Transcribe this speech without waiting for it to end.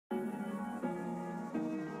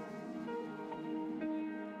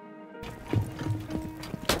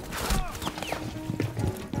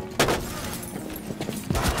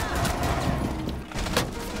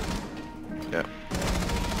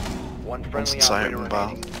One's inside on the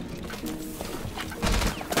bar.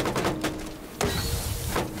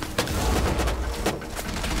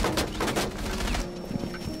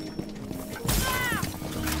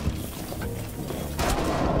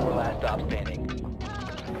 Last stop standing.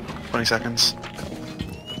 20 seconds.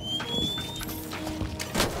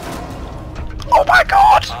 Oh my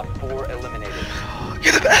god! Op 4 eliminated.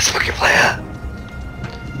 You're the best fucking player!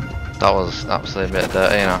 That was absolutely a bit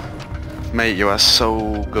dirty, you know. Mate, you are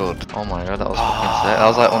so good. Oh my god, that was fucking sick. That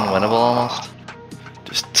was like unwinnable almost.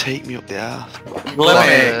 Just take me up the arse.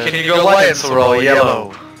 Limit, can you go light until we're all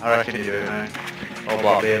yellow? I reckon you do it, mate. Oh,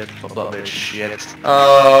 Blackbeard. Oh, Blackbeard, shit.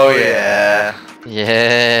 Oh, yeah.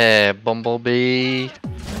 Yeah, Bumblebee.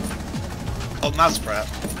 Oh, that's prep.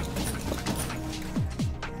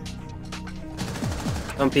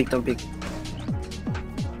 Don't peek, don't peek.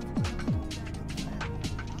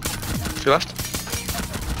 She left.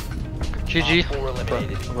 GG. Op 4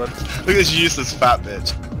 eliminated. Look at this useless fat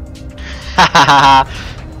bitch.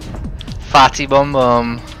 Fatty bum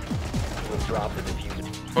bum. Will drop the diffuser.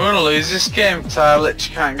 We're gonna lose this game because I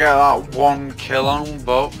literally can't get that one kill on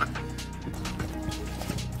Buck.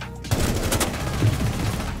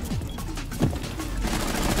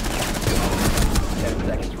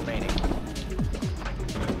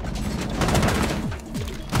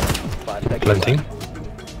 Lington.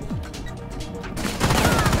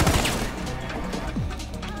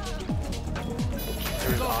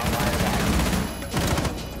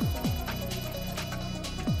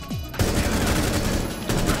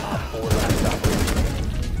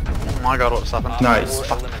 Oh my god, what's happened? Nice.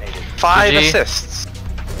 5 GG. assists.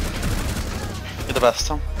 You're the best,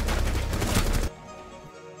 Tom.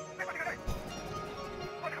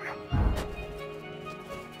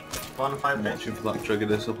 Watching for that trigger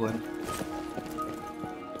discipline.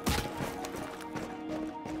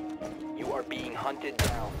 You are being hunted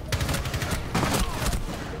down.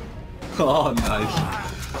 Oh, nice.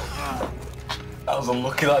 That was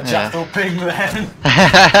unlucky, that jackal ping then.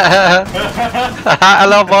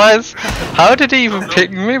 Hello boys. How did he even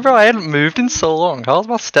pick me, bro? I hadn't moved in so long. How's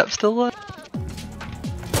my step still there?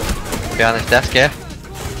 Behind this desk, yeah.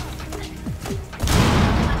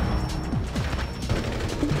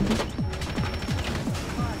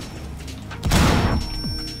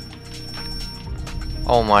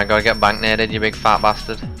 Oh my god, get bank naded, you big fat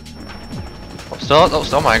bastard. Upstairs,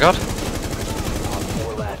 oh my god. Op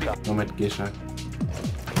 4 last stop. No medication.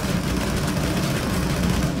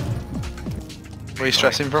 Where are you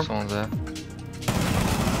stressing from? Someone's there.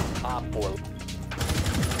 Op 4.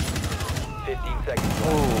 15 seconds.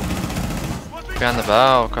 Behind the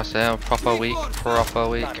bow, across there, proper weak, proper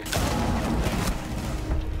weak.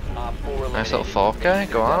 Op 4 Nice little eliminated. 4K,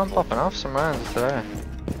 go on, I'm popping off some rounds today.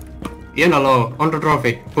 Yeah, no, under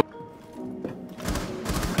trophy.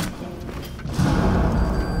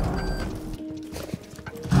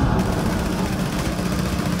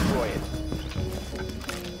 Destroy it.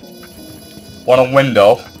 One on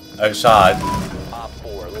window, outside. Op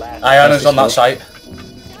 4 last. Iona's on that site.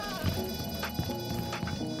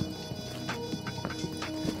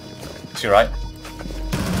 Is he right?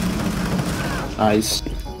 Nice.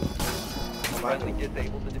 Friendly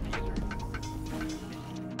disabled the diffuser.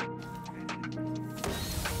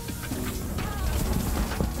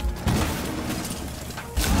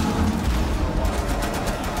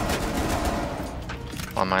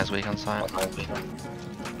 One mine's weak on site.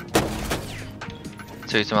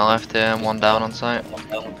 2 to my left here, and 1 down on site.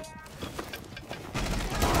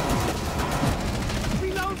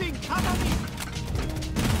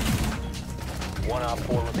 One Op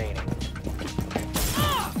 4 remaining.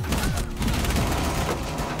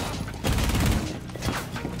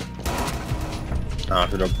 Ah,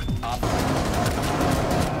 good job.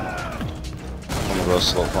 On the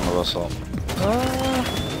Russell, on the Russell.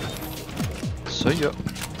 See ya.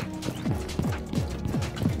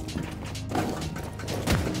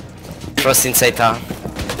 Trust inside tower. 4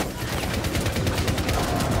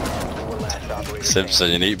 last operator.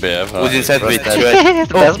 Simpson, you need Beave. Who's inside with The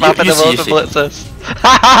best map in the world for blitzers.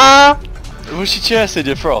 Was she chasing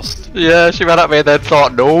you, Frost? Yeah, she ran at me and then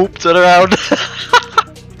thought, nope, turn around.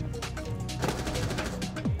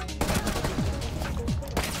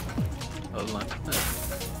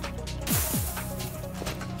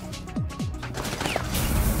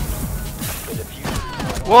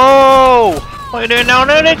 Whoa! What are you doing down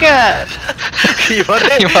there again? You want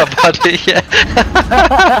it? You my body, yeah.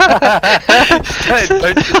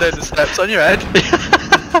 Don't you do the steps on your head?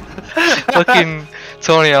 Fucking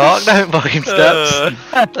Tony Hawk, don't fucking steps.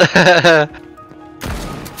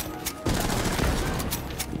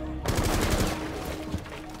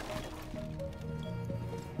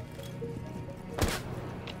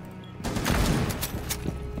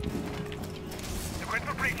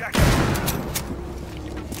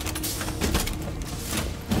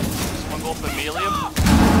 Someone go for Emilium.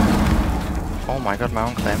 Oh my god, my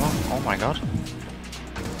own claymore. Oh my god.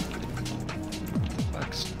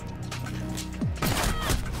 Thanks.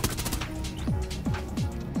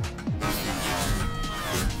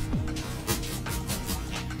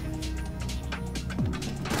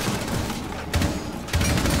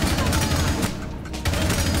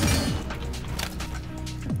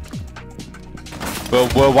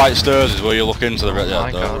 Where white stairs is where you look into the red. Oh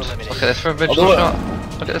my god. Look at this for a vigil do it. shot.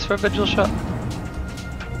 Look at this for a vigil shot.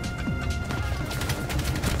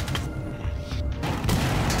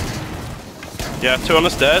 Yeah, 2 on the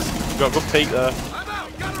stairs. Got a good peek there.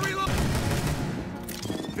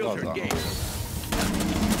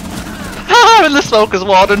 I'm in the smoke as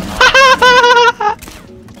warden.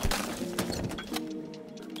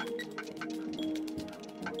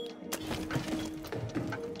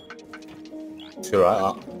 You're right,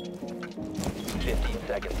 that. 15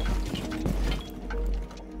 seconds.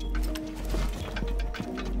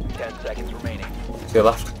 10 seconds remaining. To your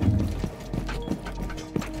left.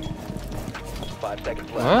 5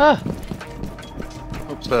 seconds left. Ah.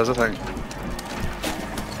 Upstairs, I think.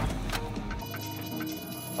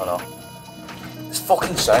 I know. It's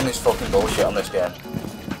fucking saying this fucking bullshit on this game.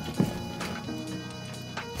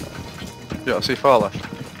 Yeah, I see far left.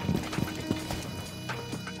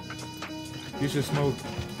 Use your smoke.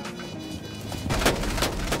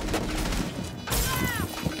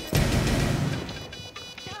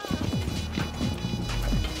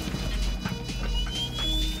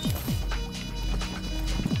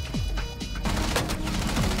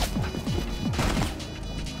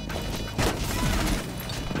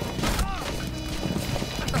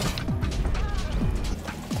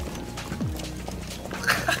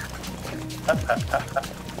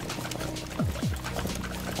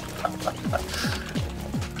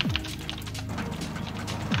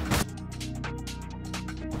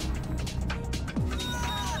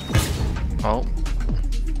 Oh.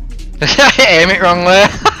 Aim it wrong way.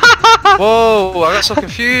 Whoa, I got so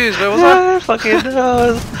confused. Where was I? Fucking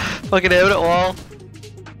nose. Fucking aim at the wall.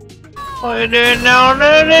 What are you doing now,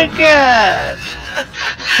 again?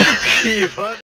 You fuck.